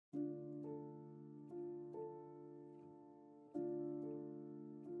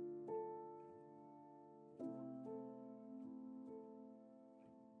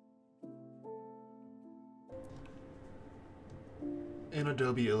in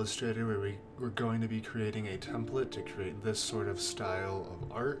Adobe Illustrator we're going to be creating a template to create this sort of style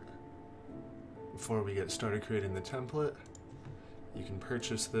of art. Before we get started creating the template, you can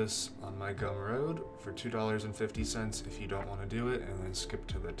purchase this on my Gumroad for $2.50 if you don't want to do it, and then skip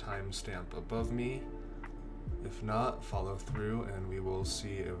to the timestamp above me. If not, follow through and we will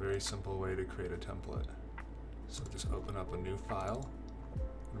see a very simple way to create a template. So just open up a new file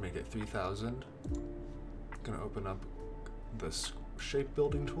and make it 3000. I'm going to open up this shape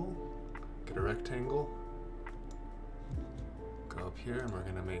building tool, get a rectangle, go up here, and we're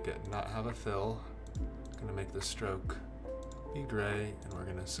going to make it not have a fill. Going to make the stroke be gray, and we're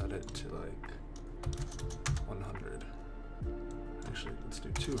going to set it to like 100. Actually, let's do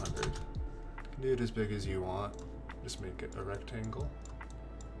 200. You can do it as big as you want. Just make it a rectangle.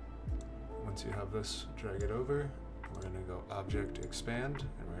 Once you have this, drag it over. We're going to go Object Expand,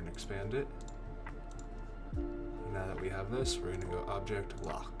 and we're going to expand it. And now that we have this, we're going to go Object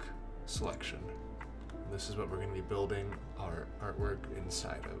Lock Selection. And this is what we're going to be building our artwork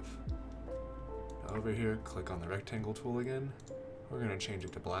inside of. Now over here, click on the rectangle tool again. We're going to change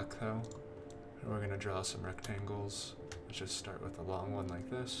it to black though. And we're going to draw some rectangles. Let's just start with a long one like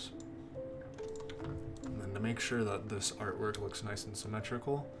this. And then to make sure that this artwork looks nice and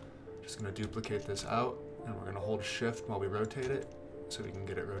symmetrical, just going to duplicate this out, and we're going to hold Shift while we rotate it so we can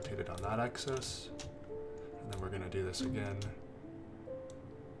get it rotated on that axis. And then we're going to do this again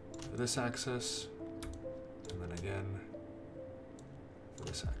for this axis, and then again for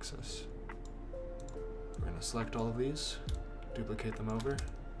this axis. We're going to select all of these, duplicate them over, and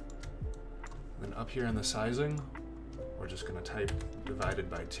then up here in the sizing, we're just going to type divided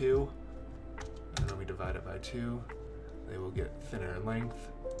by 2, and when we divide it by 2, they will get thinner in length,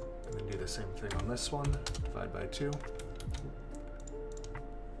 and then do the same thing on this one, divide by 2,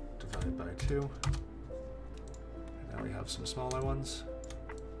 divide by 2. Now we have some smaller ones.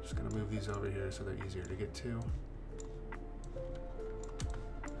 Just going to move these over here so they're easier to get to.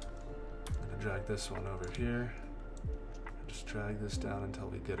 I'm going to drag this one over here. Just drag this down until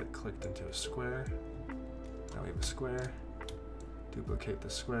we get it clicked into a square. Now we have a square. Duplicate the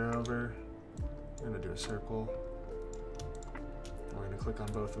square over. We're going to do a circle. We're going to click on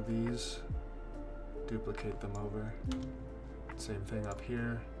both of these. Duplicate them over. Same thing up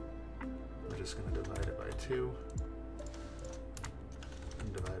here. We're just going to divide it by 2.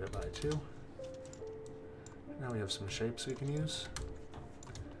 And divide it by 2. Now we have some shapes we can use.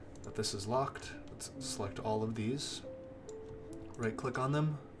 But this is locked. Let's select all of these. Right click on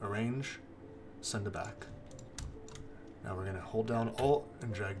them, arrange, send to back. Now we're going to hold down Alt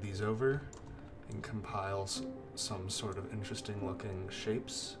and drag these over and compile some sort of interesting looking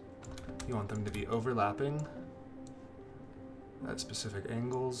shapes. You want them to be overlapping at specific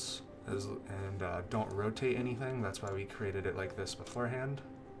angles. And don't rotate anything. That's why we created it like this beforehand.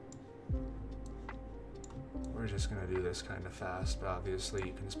 We're just going to do this kind of fast, but obviously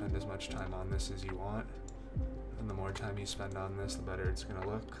you can spend as much time on this as you want. And the more time you spend on this, the better it's going to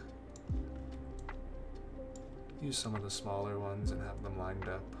look. Use some of the smaller ones and have them lined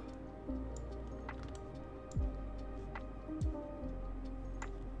up.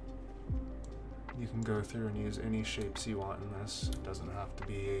 You can go through and use any shapes you want in this. It doesn't have to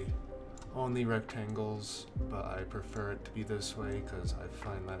be only rectangles, but I prefer it to be this way because I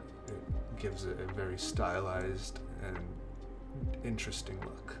find that it gives it a very stylized and interesting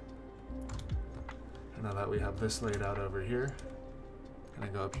look. And now that we have this laid out over here, I'm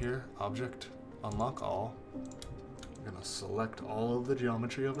going to go up here, Object, Unlock All. I'm going to select all of the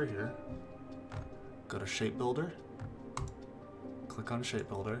geometry over here, go to Shape Builder, click on Shape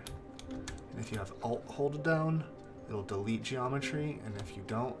Builder, and if you have Alt hold down, it'll delete geometry, and if you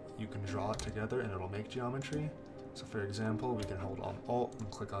don't, you can draw it together and it'll make geometry. So for example, we can hold on Alt and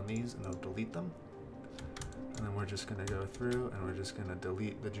click on these and it'll delete them. And then we're just going to go through and we're just going to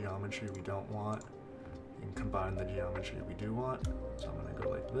delete the geometry we don't want and combine the geometry we do want. So I'm going to go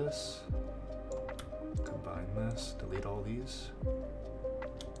like this, combine this, delete all these,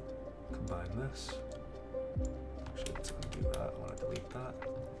 combine this. Actually, let's undo that, I want to delete that.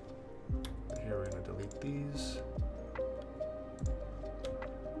 Here we're going to delete these.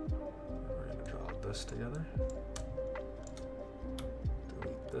 We're going to draw this together.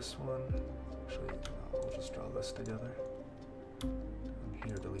 Delete this one. Actually, no, we'll just draw this together. And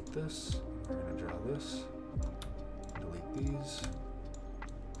here, delete this. We're going to draw this. Delete these.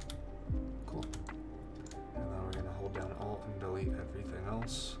 Cool. And now we're going to hold down Alt and delete everything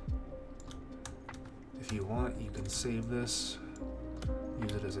else. If you want, you can save this,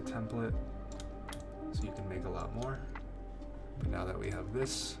 use it as a template, so you can make a lot more. But now that we have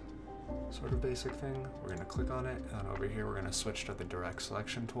this, sort of basic thing. We're going to click on it, and over here we're going to switch to the direct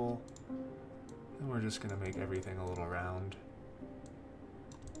selection tool, and we're just going to make everything a little round.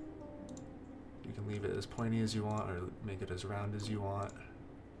 You can leave it as pointy as you want or make it as round as you want.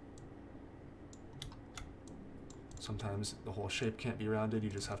 Sometimes the whole shape can't be rounded, you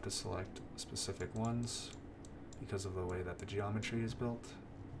just have to select specific ones because of the way that the geometry is built.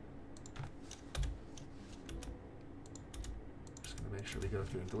 Just going to make sure we go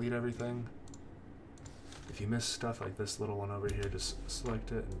through and delete everything. If you miss stuff like this little one over here, just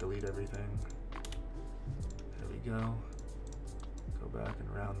select it and delete everything. There we go. Go back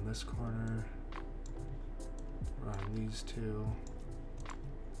and round this corner. Round these two.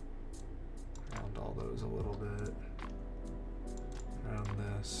 Round all those a little bit. Round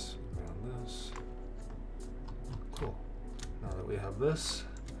this, round this. Cool. Now that we have this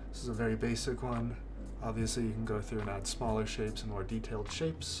is a very basic one. Obviously you can go through and add smaller shapes and more detailed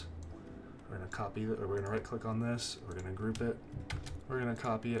shapes. We're going to copy it, or we're going to right click on this, we're going to group it, we're going to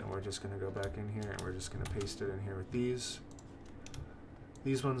copy it, and we're just going to go back in here and we're just going to paste it in here with these.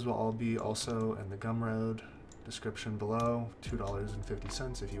 These ones will all be also in the Gumroad description below,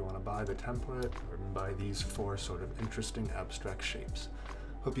 $2.50 if you want to buy the template or buy these 4 sort of interesting abstract shapes.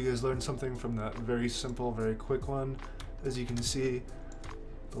 Hope you guys learned something from that very simple, very quick one. As you can see,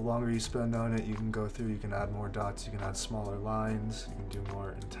 the longer you spend on it, you can go through, you can add more dots, you can add smaller lines, you can do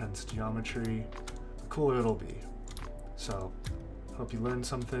more intense geometry. The cooler it'll be. So, hope you learned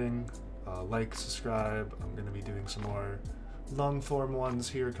something. Like, subscribe. I'm going to be doing some more long form ones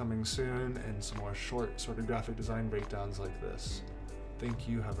here coming soon, and some more short sort of graphic design breakdowns like this. Thank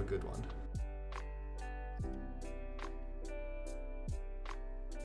you, have a good one.